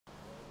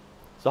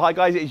So hi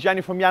guys, it's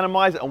Yiannimize from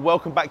Yiannimize and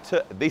welcome back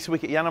to This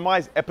Week at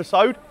Yiannimize,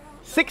 episode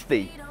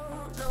 60.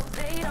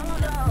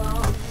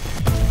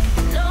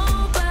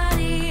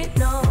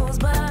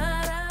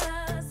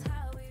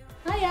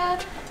 Hiya!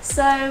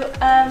 So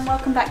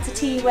welcome back to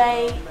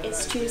TWAY.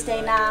 It's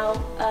Tuesday now.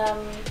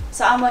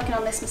 So I'm working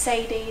on this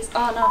Mercedes.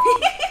 Oh no.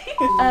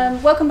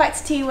 Welcome back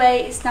to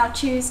TWAY. It's now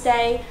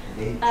Tuesday.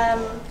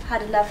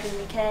 Had a lovely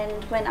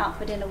weekend. Went out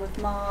for dinner with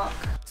Mark.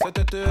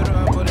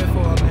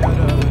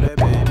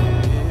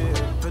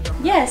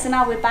 Yeah, so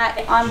now we're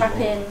back. I'm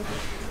wrapping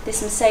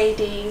this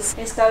Mercedes.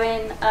 It's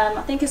going,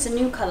 I think it's a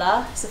new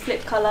colour. It's a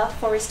flip colour,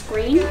 forest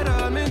green. Do you like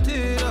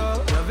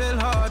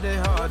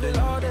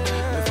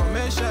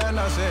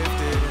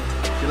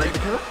the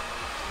colour?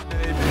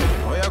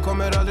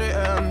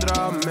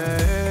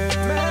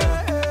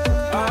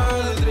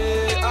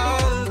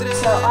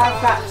 So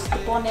I've wrapped the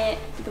bonnet,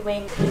 the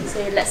wing,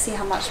 so let's see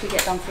how much we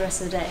get done for the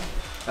rest of the day.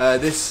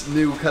 This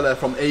new colour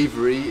from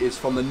Avery is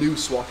from the new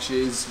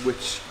swatches,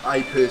 which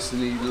I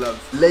personally love.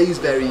 Lays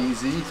very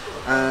easy,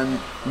 and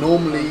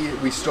normally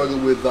we struggle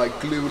with like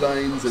glue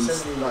lines and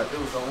like,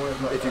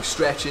 if you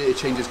stretch it, it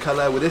changes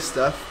colour. With this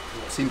stuff,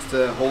 it seems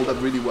to hold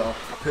up really well.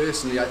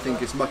 Personally, I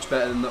think it's much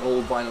better than the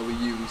old vinyl we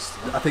used.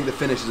 I think the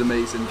finish is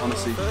amazing,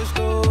 honestly.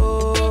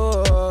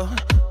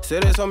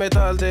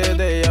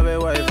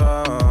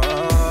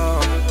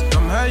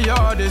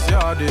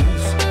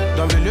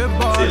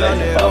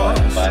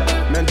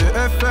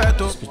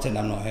 Just pretend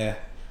I'm not here.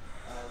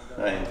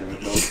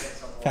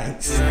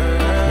 Thanks.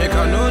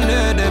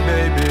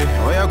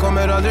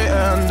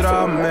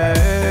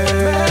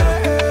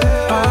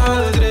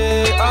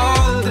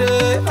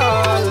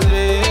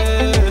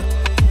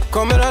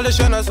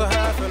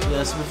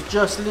 Yes, we've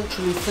just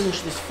literally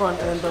finished this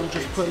front end. I'm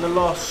just putting the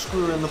last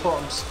screw in the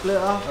bottom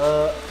splitter.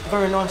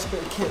 Very nice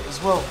bit of kit as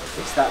well.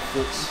 It's that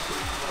fits.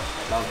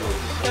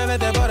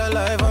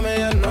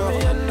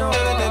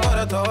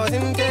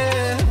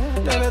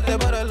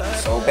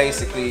 So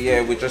basically,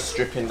 yeah, we're just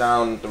stripping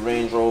down the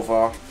Range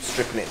Rover,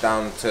 stripping it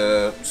down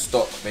to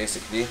stock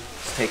basically.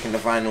 Just taking the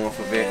vinyl off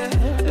of it.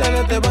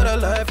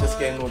 Just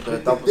getting all the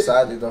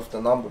double-sided off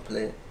the number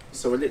plate.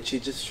 So we're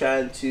literally just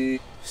trying to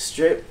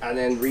strip and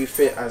then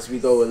refit as we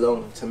go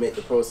along to make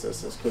the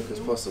process as quick as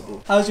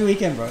possible. How was your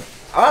weekend, bro?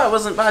 Oh, it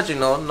wasn't bad, you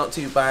know, not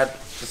too bad.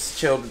 Just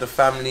chilled with the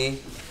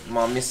family,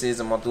 my missus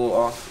and my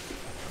daughter.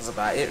 That's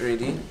about it,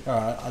 really.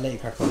 Alright, I'll let you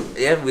crack on.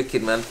 Yeah,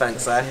 wicked man,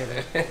 thanks, Si.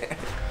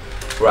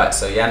 Right,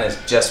 so Jan has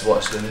just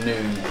watched the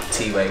new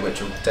T-Way, which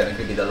will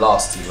technically be the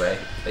last T-Way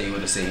that you would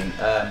have seen.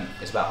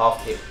 It's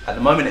about at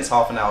the moment it's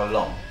half an hour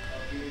long,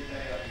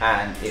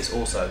 and it's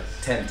also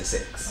 10 to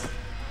 6.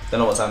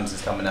 Don't know what time this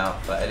is coming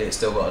out, but Elliott's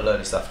still got a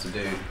load of stuff to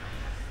do. He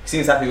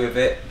seems happy with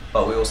it,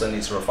 but we also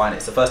need to refine it.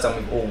 It's the first time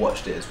we've all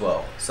watched it as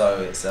well, so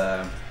it's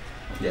yeah,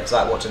 it's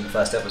like watching the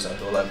first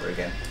episode all over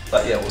again.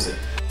 But yeah, we'll see.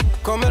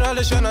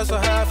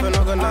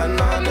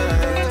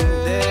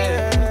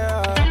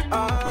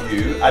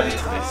 You added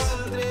to this.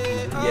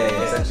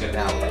 Yeah, essentially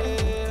now.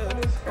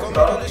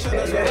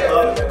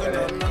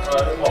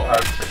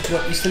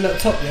 You still at the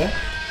top, yeah?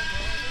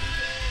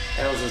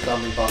 Els has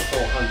done me about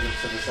 400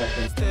 for the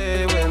second.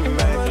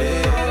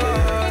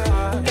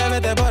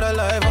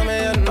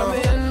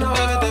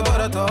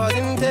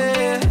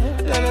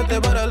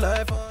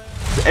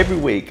 So every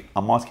week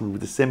I'm asking people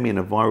to send me in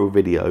a viral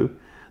video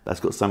that's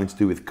got something to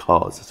do with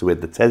cars. So we had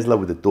the Tesla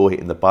with the door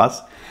hitting the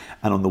bus,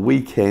 and on the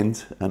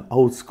weekend an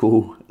old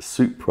school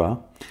Supra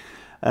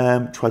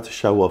tried to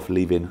show off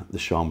leaving the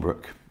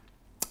Shamrock.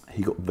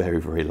 He got very,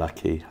 very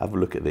lucky. Have a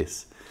look at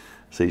this.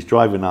 So he's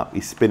driving up,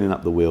 he's spinning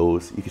up the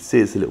wheels. You can see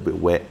it's a little bit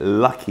wet.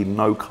 Lucky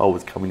no car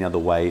was coming the other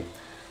way.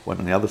 Went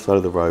on the other side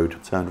of the road,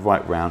 turned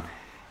right round,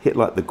 hit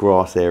like the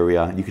grass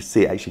area, and you can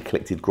see it actually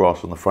collected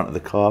grass on the front of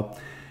the car.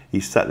 He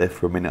sat there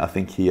for a minute. I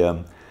think he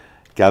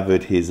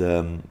gathered his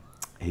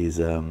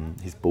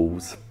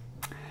balls,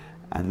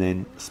 and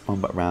then spun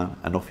back round,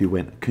 and off he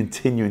went,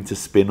 continuing to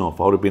spin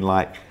off. I would have been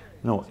like,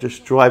 no,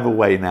 just drive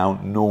away now,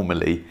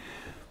 normally.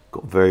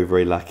 Got very,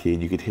 very lucky,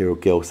 and you could hear a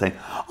girl saying,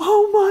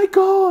 oh my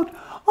God,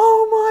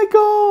 oh my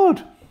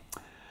God.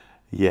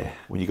 Yeah,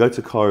 when you go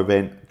to a car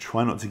event,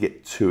 try not to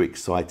get too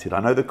excited. I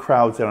know the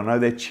crowd's there, I know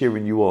they're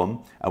cheering you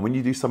on, and when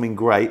you do something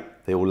great,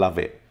 they all love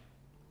it.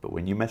 But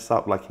when you mess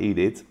up like he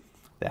did,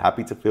 they're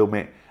happy to film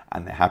it,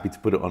 and they're happy to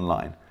put it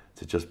online.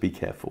 So just be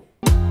careful.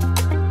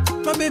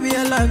 My baby,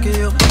 I like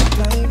you.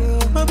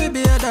 My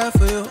baby, I die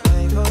for you.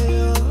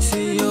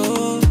 See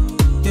you,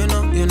 you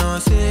know, I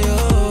see you.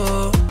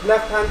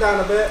 Left hand down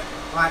a bit.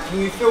 Right, can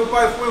you feel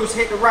both wheels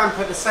hit the ramp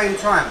at the same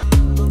time?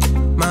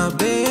 My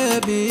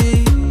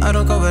baby, I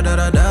don't cover that,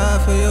 I die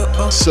for you.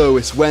 Oh. So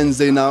it's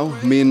Wednesday now.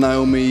 Me and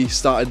Naomi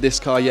started this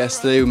car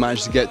yesterday. We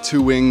managed to get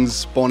 2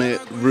 wings,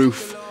 bonnet,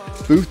 roof,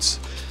 boots.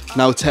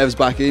 Now Tev's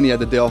back in. He had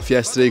the day off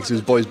yesterday because it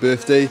was his boy's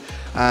birthday.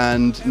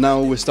 And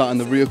now we're starting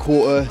the rear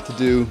quarter to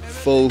do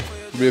full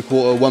rear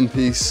quarter, one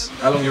piece.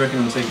 How long do you reckon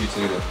it will take you to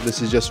do that?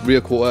 This is just rear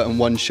quarter and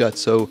one shut,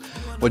 so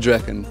what do you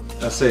reckon?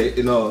 I say,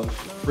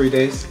 3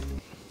 days,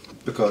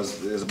 because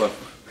there's about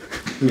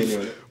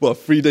What,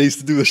 3 days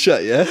to do the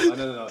shut, yeah?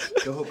 No.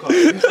 The whole car.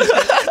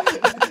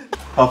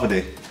 Half a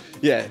day.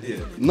 Yeah,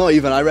 not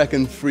even, I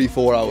reckon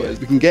 3-4 hours.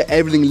 We can get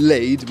everything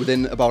laid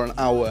within about an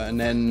hour, and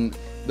then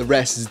the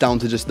rest is down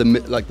to just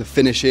the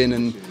finishing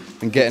and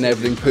getting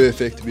everything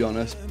perfect, to be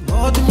honest.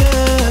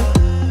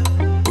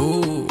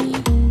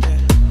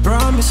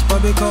 Promise,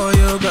 Bobby, call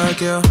you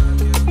back, yeah.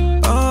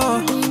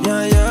 Oh,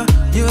 yeah,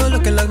 you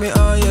looking like me,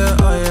 oh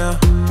yeah.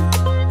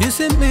 You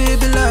see me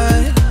be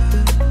like,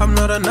 I'm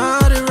not a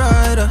naughty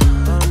rider.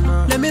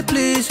 Let me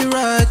please you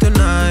right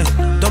tonight.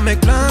 Don't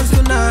make plans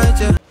tonight,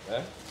 yeah.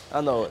 I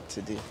know what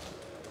to do.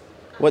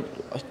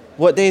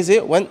 What day is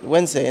it?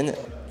 Wednesday, isn't it?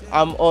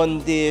 I'm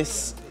on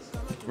this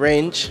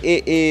range.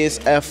 It is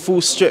a full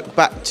strip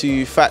back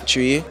to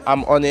factory.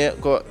 I'm on it,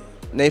 got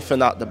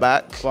Nathan out the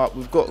back, but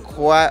we've got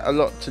quite a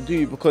lot to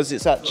do because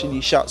it's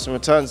actually shuts and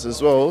returns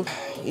as well.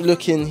 You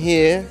look in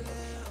here,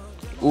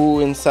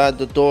 all inside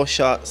the door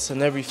shuts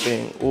and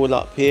everything, all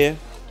up here,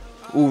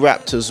 all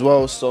wrapped as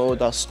well. So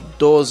that's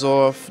doors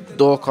off,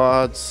 door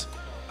cards,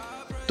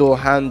 door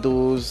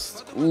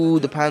handles, all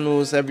the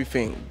panels,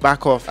 everything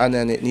back off, and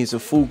then it needs a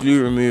full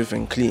glue remove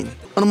and clean.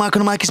 On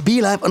the mic, it's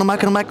B-Live, on the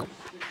mic.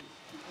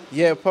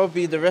 Yeah,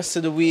 probably the rest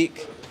of the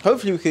week.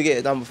 Hopefully we could get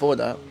it done before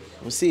that.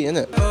 We'll see,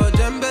 innit?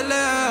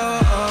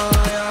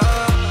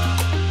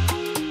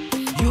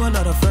 You are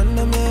not a friend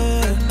of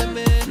me,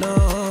 no.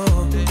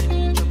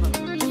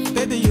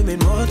 Baby, you mean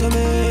more to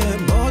me,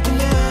 more to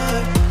me.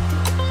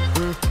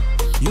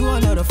 You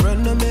are not a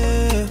friend of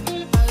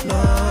me,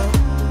 no.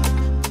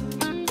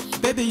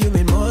 Baby, you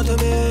mean more to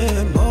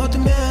me, more to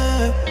me.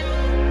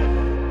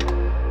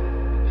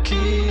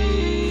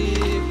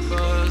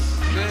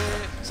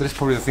 So this is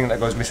probably the thing that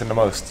goes missing the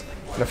most.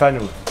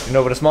 Nathaniel, do you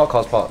know where the smart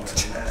car's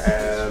parked?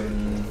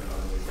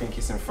 I think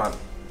it's in front.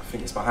 I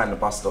think it's behind the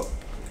bus stop.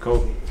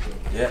 Cool.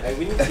 Yeah. Hey,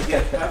 we need to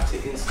have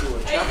to install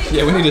a tracker.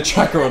 Yeah, we need a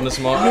tracker on the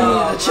smart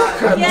car.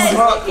 Yeah,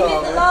 you did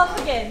the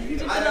laugh again. You did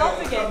the laugh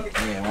again.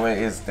 Yeah, what it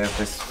is, there's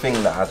this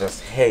thing that I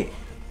just hate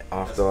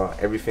after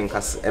everything.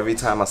 Every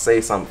time I say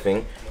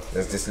something,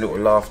 there's this little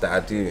laugh that I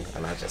do,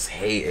 and I just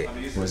hate it.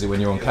 Was it when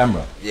you're on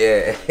camera?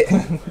 Yeah.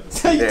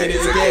 So you did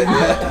it again.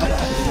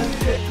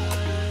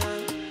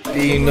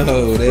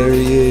 Dino, there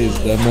he is,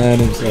 the man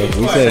himself.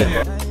 We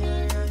say.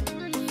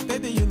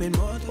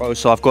 Bro,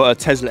 so I've got a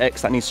Tesla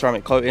X that needs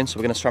ceramic coating, so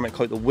we're going to ceramic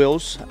coat the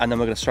wheels, and then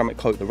we're going to ceramic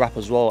coat the wrap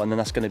as well, and then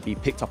that's going to be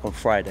picked up on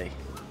Friday.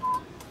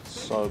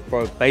 So,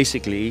 bro,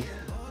 basically,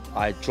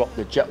 I dropped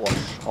the jet wash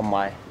on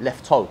my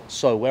left toe.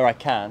 So where I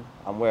can,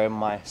 I'm wearing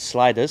my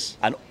sliders.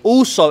 And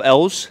also,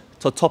 Els,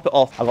 to top it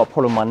off, I've got a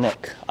problem with my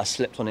neck. I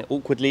slipped on it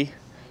awkwardly.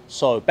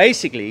 So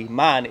basically,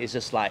 man is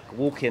just like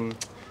walking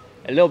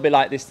a little bit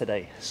like this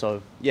today.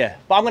 So yeah,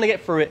 but I'm going to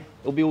get through it.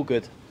 It'll be all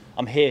good.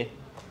 I'm here.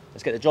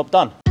 Let's get the job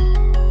done.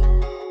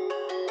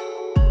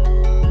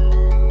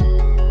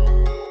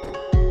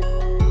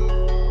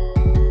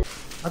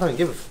 I don't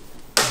give a f.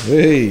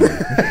 Hey.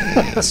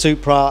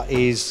 Supra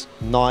is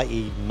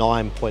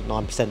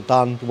 99.9%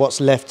 done.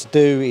 What's left to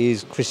do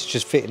is Chris is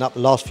just fitting up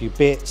the last few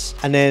bits,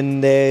 and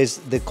then there's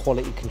the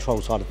quality control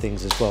side of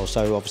things as well.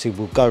 So obviously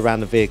we'll go around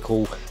the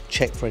vehicle,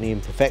 check for any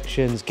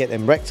imperfections, get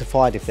them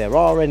rectified if there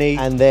are any,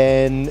 and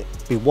then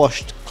be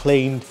washed,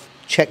 cleaned,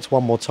 checked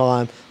one more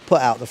time, put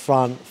out the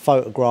front,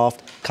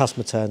 photographed,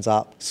 customer turns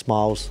up,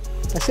 smiles.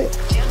 That's it.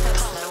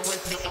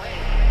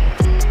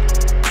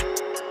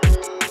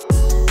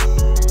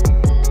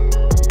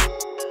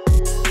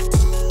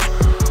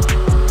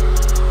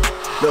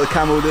 Little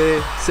camel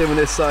there, same on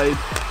this side.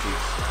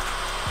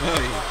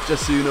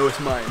 Just so you know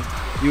it's mine.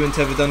 You and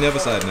Tev have done the other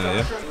side now,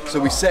 yeah? So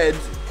we said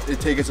it'd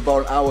take us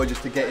about an hour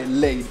just to get it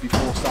laid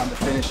before starting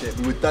to finish it.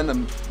 We've done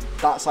them,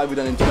 that side we've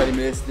done in 20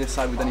 minutes, this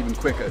side we've done even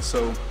quicker,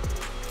 so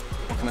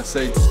what can I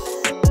say?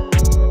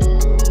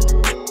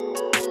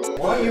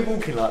 Why are you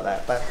walking like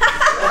that?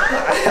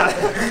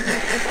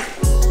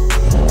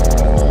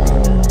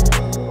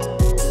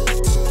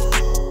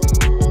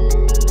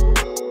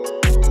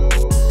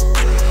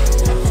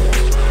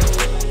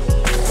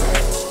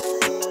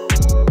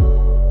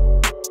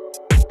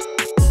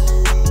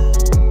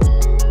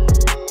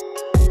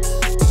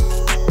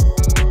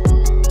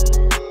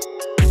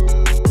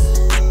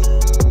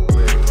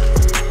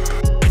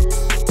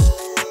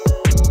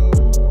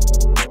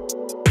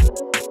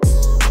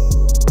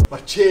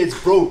 Chair's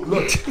broke,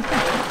 look.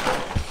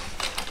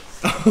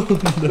 Oh,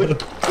 no.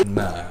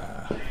 Nah.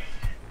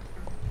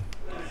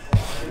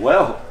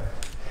 Well,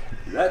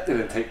 that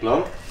didn't take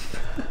long.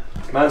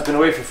 Man's been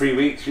away for 3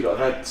 weeks. You lot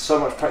have had so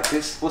much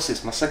practice. What's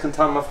this, my second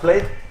time I've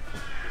played?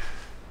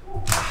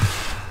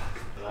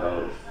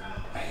 Oh.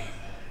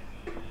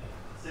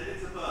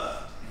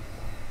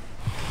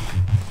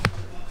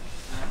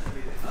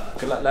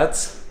 Good luck,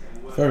 lads.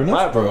 Fair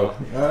enough, bro.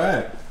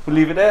 Alright. We'll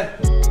leave it there.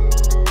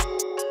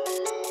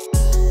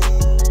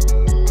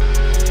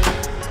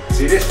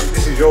 See,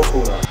 this is your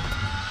corner.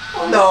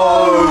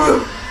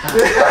 No!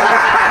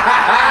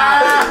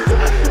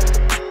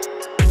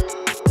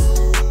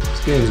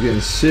 This game's getting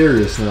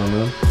serious now,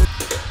 man.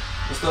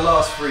 What's the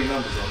last 3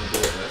 numbers on the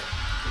board there?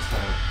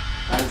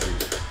 Andrew.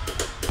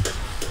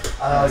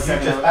 You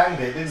just banged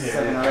it, didn't you?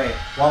 7 or 8.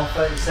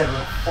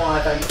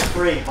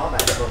 137.583. My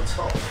man's on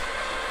top.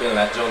 Feeling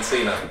like John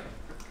Cena.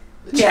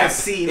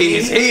 Yes,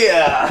 He's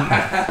here!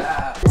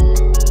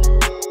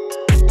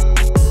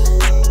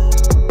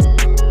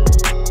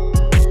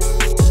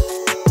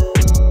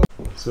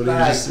 So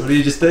what do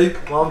you just do?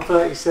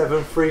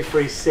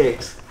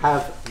 137.336.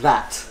 Have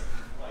that.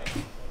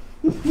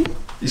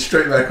 He's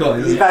straight back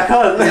on. He's back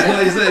on. He's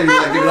not. He's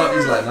like giving up.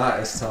 He's like, nah,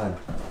 it's time.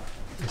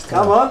 It's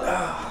time. Come on.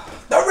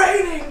 The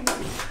reigning,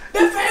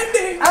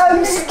 defending,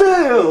 and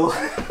still.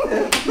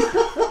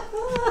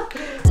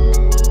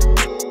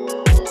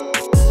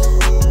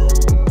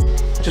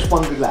 Just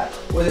one good lap.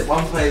 Was it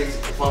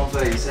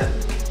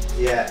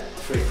 137? Yeah,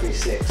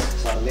 336.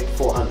 So I nicked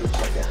 400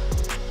 off you.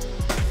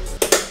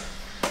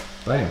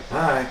 Bam.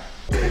 Alright.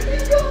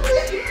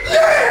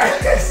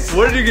 Yes!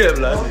 What did you get,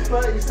 blood?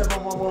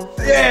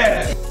 137.113.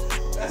 Yeah!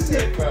 That's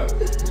it, bro.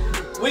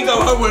 We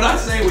go home when I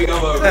say we go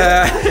home.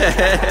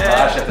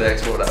 I should have to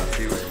export that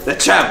to you. The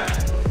champ!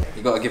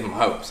 You gotta give him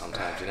hope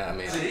sometimes, you know what I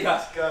mean?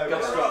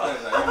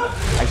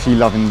 Actually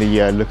loving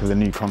the look of the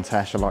new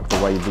Countach. I like the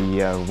way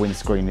the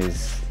windscreen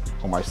is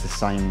almost the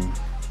same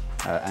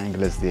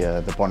angle as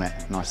the bonnet,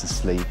 nice and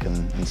sleek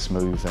and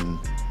smooth, and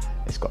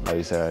it's got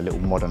those little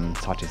modern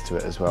touches to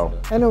it as well.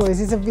 Anyways,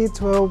 it's a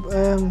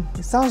V12.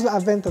 It sounds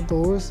like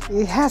Aventadors.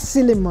 It has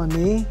silly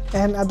money,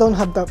 and I don't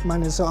have that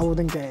money, so I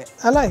wouldn't get it.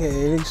 I like it.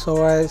 It looks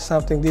alright,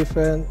 something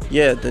different.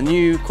 Yeah, the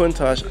new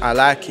Countach, I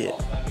like it.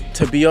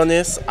 To be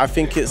honest, I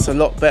think it's a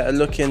lot better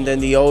looking than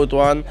the old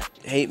one.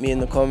 Hate me in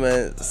the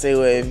comments, say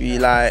whatever you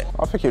like.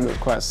 I think it looked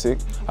quite sick.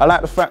 I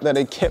like the fact that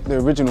they kept the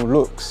original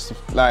looks.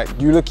 Like,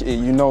 you look at it,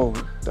 you know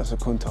that's a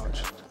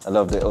Countach. I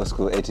love the old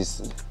school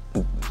 80s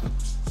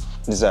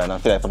design. I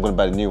feel like if I'm going to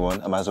buy the new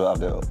one, I might as well have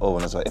the old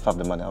one as well, if I have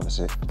the money,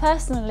 obviously.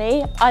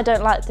 Personally, I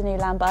don't like the new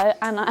Lambo,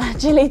 and I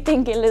actually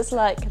think it looks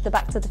like the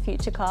Back to the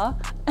Future car.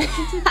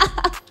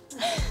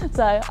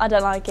 So I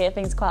don't like it, I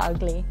think it's quite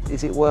ugly.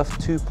 Is it worth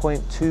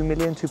 2.2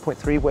 million,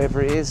 2.3,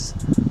 whatever it is?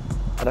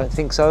 I don't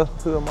think so.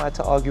 Who am I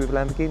to argue with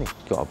Lamborghini?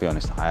 Gotta be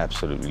honest, I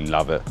absolutely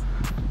love it.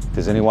 If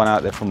there's anyone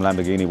out there from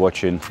Lamborghini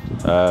watching,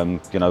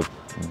 you know,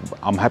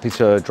 I'm happy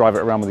to drive it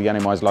around with the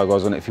Yiannimize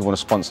logos on it if you want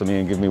to sponsor me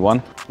and give me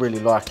one. Really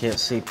like it,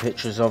 see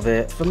pictures of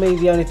it. For me,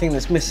 the only thing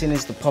that's missing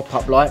is the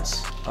pop-up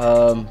lights,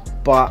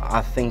 but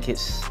I think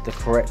it's the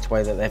correct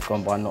way that they've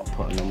gone by not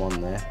putting them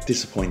on there.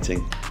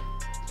 Disappointing.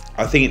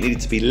 I think it needed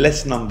to be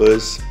less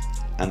numbers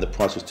and the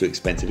price was too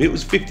expensive. If it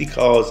was 50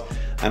 cars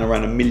and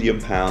around £1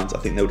 million, I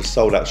think they would have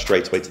sold out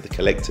straight away to the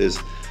collectors.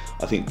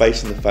 I think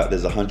based on the fact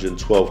there's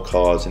 112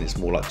 cars and it's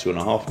more like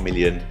 2.5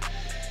 million,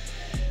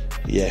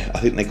 yeah, I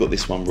think they got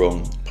this one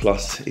wrong.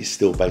 Plus, it's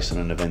still based on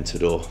an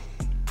Aventador.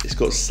 It's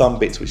got some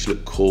bits which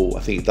look cool. I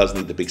think it does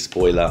need the big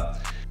spoiler.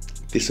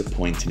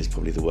 Disappointing is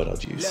probably the word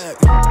I'd use.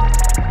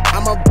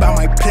 I'm about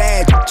my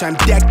pledge. I'm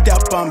decked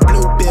up on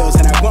blue bills,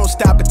 and I won't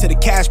stop until the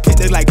cash pit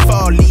look like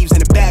fall leaves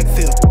in a bag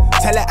fill.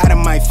 Tell her out of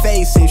my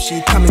face if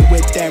she coming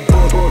with that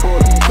board.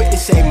 Quick to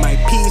say my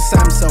piece.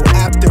 I'm so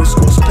after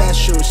school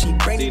special. She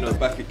bring Dino's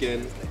back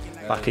again.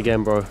 Back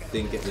again, bro.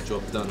 Didn't get the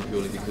job done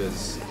purely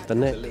because the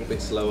neck a little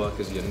bit slower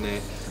because your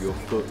neck, your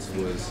foot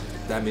was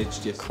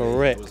damaged yesterday.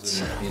 Correct. It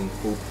wasn't in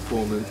full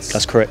performance.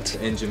 That's correct.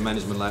 The engine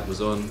management light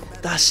was on.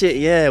 That's it,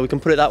 yeah, we can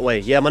put it that way.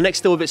 Yeah, my neck's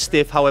still a bit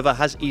stiff, however,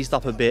 has eased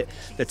up a bit.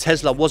 The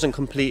Tesla wasn't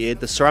completed.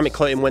 The ceramic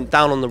coating went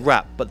down on the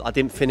wrap, but I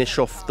didn't finish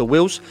off the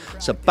wheels.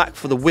 So back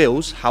for the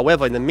wheels.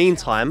 However, in the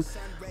meantime,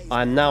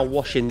 I'm now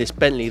washing this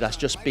Bentley that's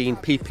just been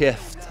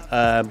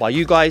PPF'd by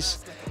you guys.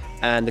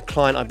 And the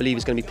client, I believe,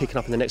 is going to be picking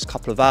up in the next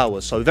couple of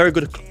hours. So a very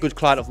good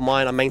client of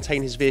mine. I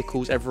maintain his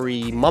vehicles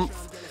every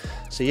month.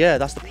 So yeah,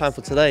 that's the plan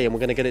for today, and we're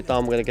going to get it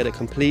done. We're going to get it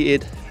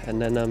completed,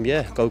 and then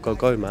yeah, go,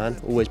 man.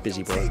 Always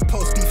busy, bro.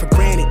 Post be for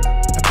granted.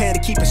 I plan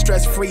to keep it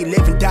stress-free,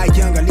 live and die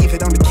young. I leave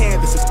it on the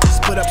canvases.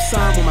 Split up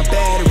some with my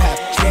bad rap.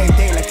 Drag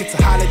day like it's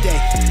a holiday.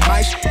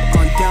 My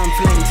on dumb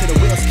flame till the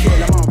wheels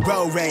kill. I'm on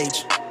road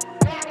rage.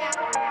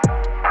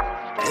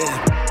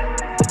 Yeah.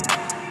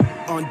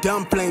 On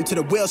dumb flame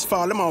till the wheels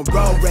fall. I'm on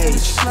road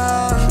rage.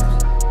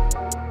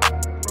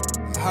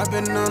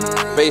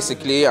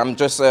 Basically, I'm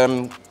just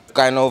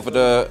going over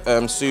the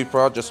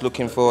Supra, just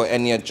looking for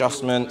any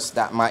adjustments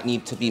that might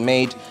need to be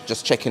made,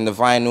 just checking the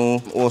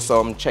vinyl. Also,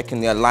 I'm checking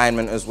the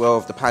alignment as well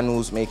of the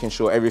panels, making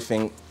sure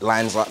everything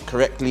lines up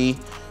correctly,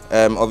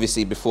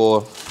 obviously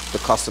before the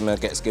customer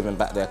gets given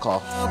back their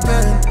car.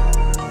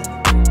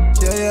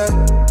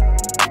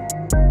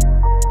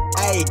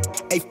 Hey,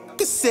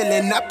 the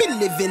ceiling, I've been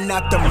living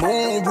out the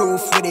moon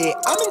roof with it.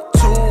 I'm in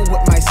tune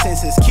with my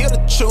senses, kill the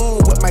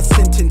tune with my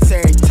sentence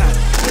every time.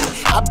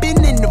 I've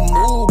been in the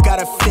mood, got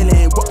a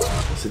feeling.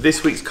 So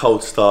this week's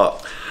cold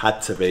start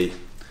had to be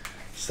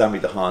Sammy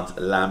the Haan's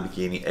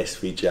Lamborghini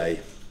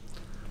SVJ,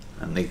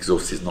 and the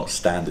exhaust is not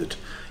standard.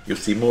 You'll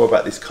see more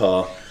about this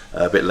car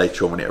a bit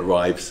later on when it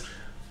arrives,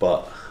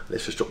 but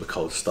let's just drop the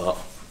cold start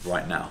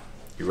right now.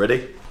 You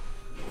ready?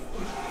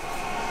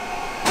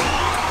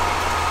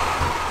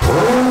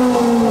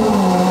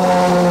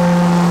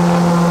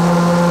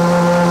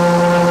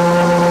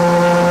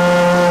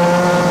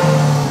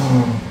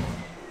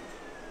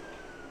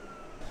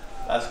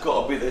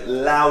 the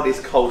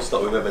loudest cold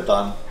start we've ever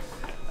done.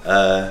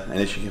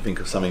 Unless you can think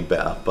of something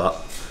better, but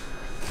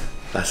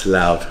that's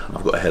loud.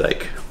 I've got a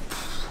headache.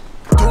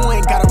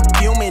 Doing got a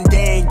human, they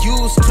ain't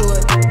used to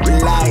it.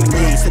 Rely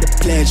to the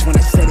pledge when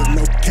I said it,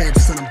 no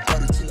caps and I'm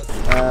butter to the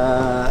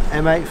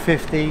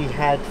M850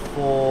 had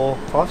for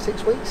 5,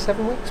 6 weeks,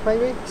 7 weeks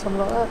maybe, something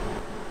like that.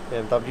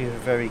 BMW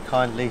have very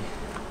kindly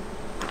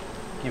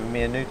given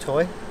me a new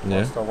toy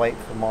whilst I wait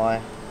for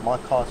my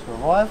car to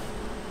arrive,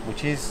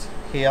 which is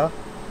here.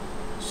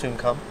 Soon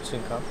come.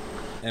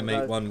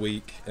 M8 1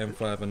 week,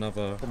 M5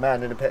 another. The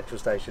man in the petrol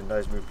station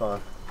knows me by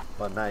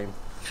name,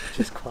 which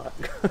is quite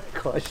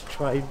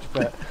strange,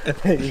 but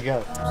there you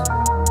go.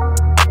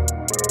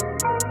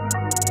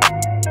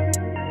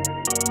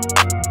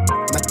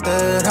 my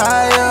third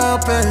eye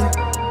open.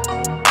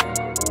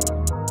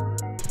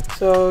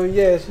 So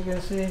yeah, as you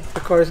can see, the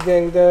car is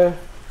getting there. I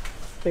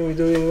think we're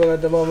doing well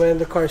at the moment.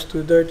 The car is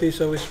too dirty,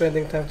 so we're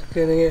spending time to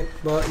cleaning it.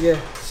 But yeah,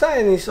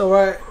 sign is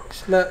alright.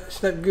 It's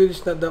not good.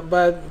 It's not that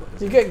bad.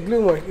 You get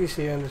glue mark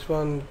easy on this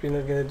one if you're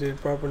not gonna do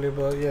it properly.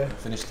 But yeah,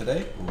 Finished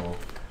today? Or?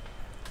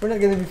 we're not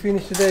gonna be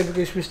finished today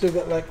because we still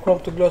got like chrome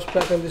to gloss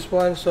black on this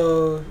one,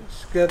 so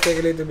it's gonna take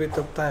a little bit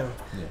of time.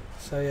 Yeah.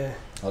 So yeah.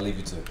 I'll leave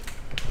you to it.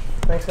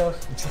 Thanks,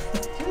 Alice.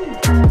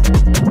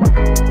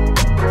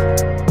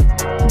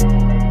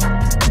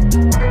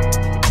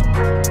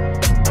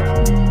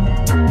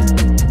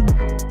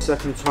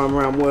 Second time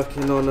around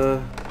working on a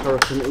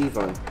Hurricane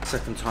Evo.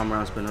 Second time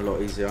around's been a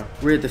lot easier.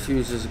 Rear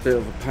diffuser's a bit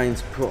of a pain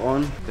to put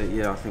on, but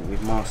yeah, I think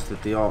we've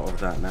mastered the art of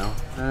that now.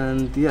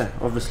 And yeah,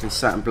 obviously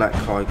satin black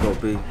car, you've got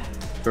to be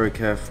very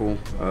careful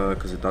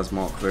because it does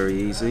mark very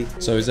easy.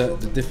 So is that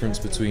the difference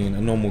between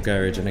a normal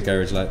garage and a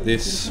garage like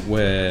this,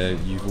 where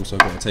you've also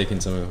got to take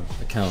into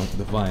account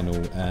the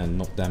vinyl and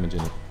not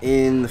damaging it?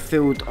 In the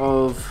field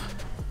of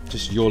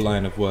just your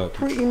line of work,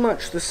 pretty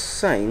much the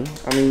same.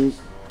 I mean,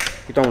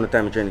 you don't want to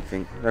damage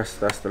anything. That's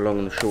the long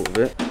and the short of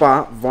it.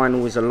 But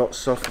vinyl is a lot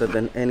softer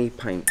than any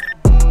paint.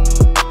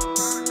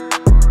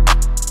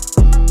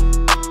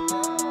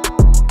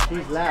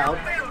 He's loud.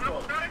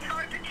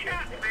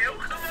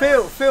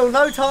 Phil,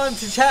 no time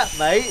to chat,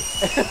 mate.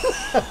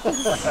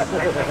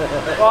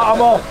 Right,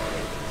 I'm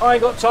off. I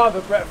ain't got time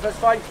for breakfast.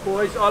 Thanks,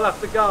 boys. I'll have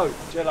to go.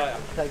 See you later.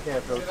 Take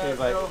care, Phil. See you,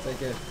 mate. Take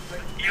care.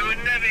 You would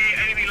never hear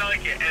anything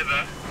like it,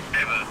 ever.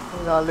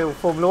 It's our little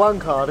Formula 1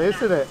 car,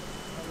 isn't it?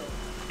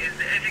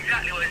 It's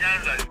exactly what it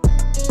sounds like.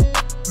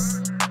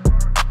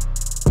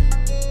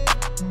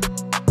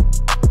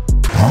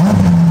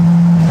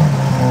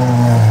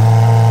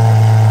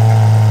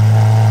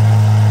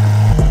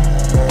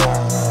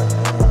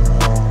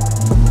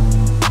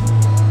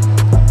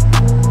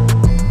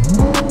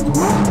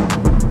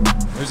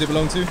 Who does it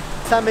belong to?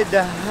 Sammy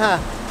the Haan.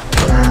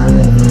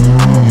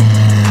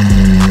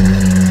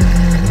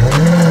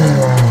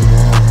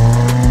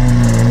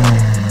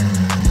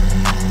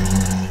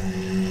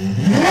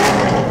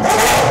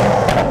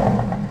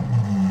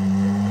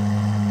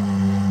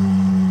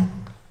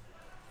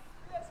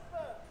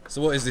 So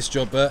what is this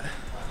job, Bert?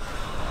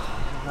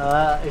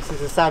 This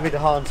is a Sammy the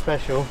Haan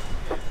special.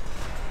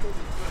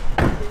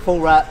 Full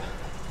wrap,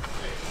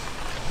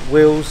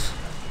 wheels,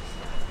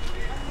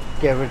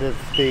 get rid of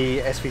the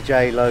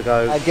SVJ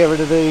logo, and get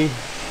rid of the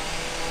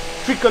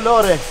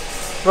tricolore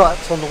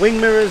stripes on the wing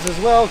mirrors as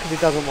well, because he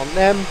doesn't want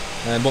them.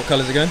 And what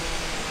colours are going?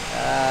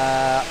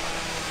 I'm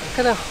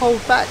going to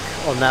hold back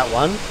on that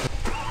one.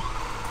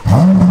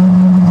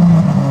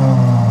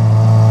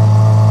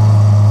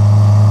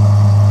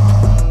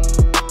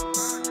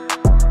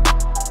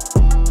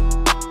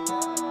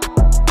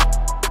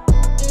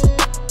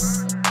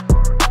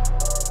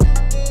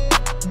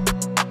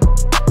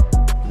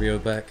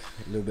 Back,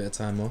 a little bit of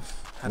time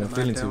off. I'm not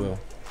feeling too well.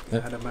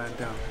 Yeah. Had a man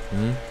down.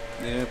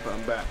 Yeah, but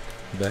I'm back.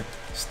 Back.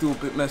 Still a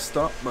bit messed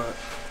up, but.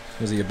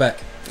 Was it your back?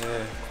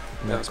 Yeah.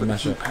 Back's a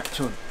mash up. Patch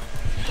on.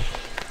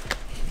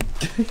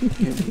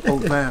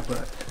 Old man,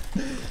 but.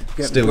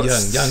 Still young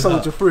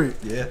soldier heart. through.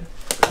 Yeah.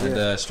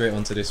 And straight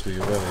onto this with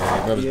your brother.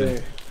 Your brother's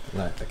been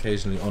like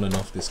occasionally on and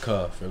off this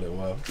car for a little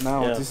while.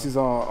 Now this is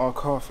our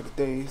car for the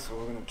day, so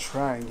we're gonna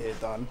try and get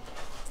it done.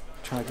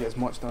 Try and get as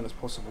much done as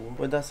possible.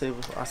 What did I say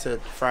before? I said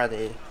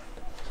Friday.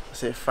 I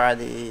said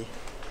Friday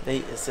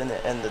latest in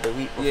the end of the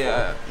week before.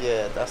 Yeah.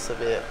 Yeah, that's a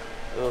bit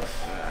oof.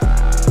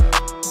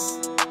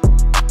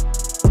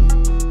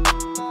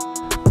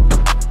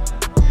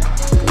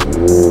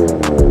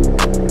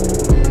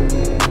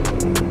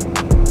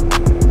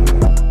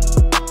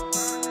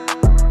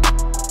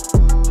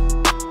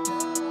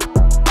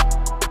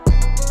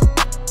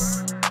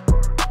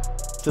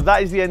 So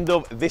that is the end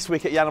of this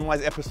week at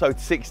Yiannimize episode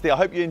 60. I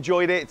hope you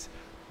enjoyed it.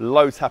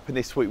 Loads happened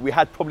this week. We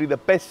had probably the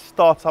best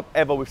startup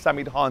ever with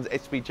Sammy the Haan's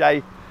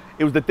SVJ.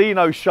 It was the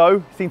Dino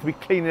show. Seemed to be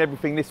cleaning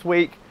everything this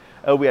week.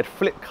 We had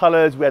flip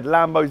colours, we had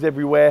Lambos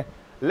everywhere.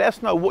 Let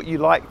us know what you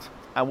liked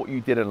and what you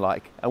didn't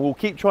like. And we'll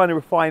keep trying to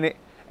refine it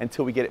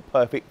until we get it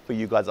perfect for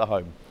you guys at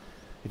home.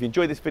 If you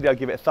enjoyed this video,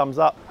 give it a thumbs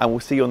up and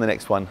we'll see you on the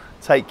next one.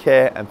 Take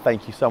care and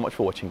thank you so much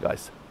for watching,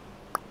 guys.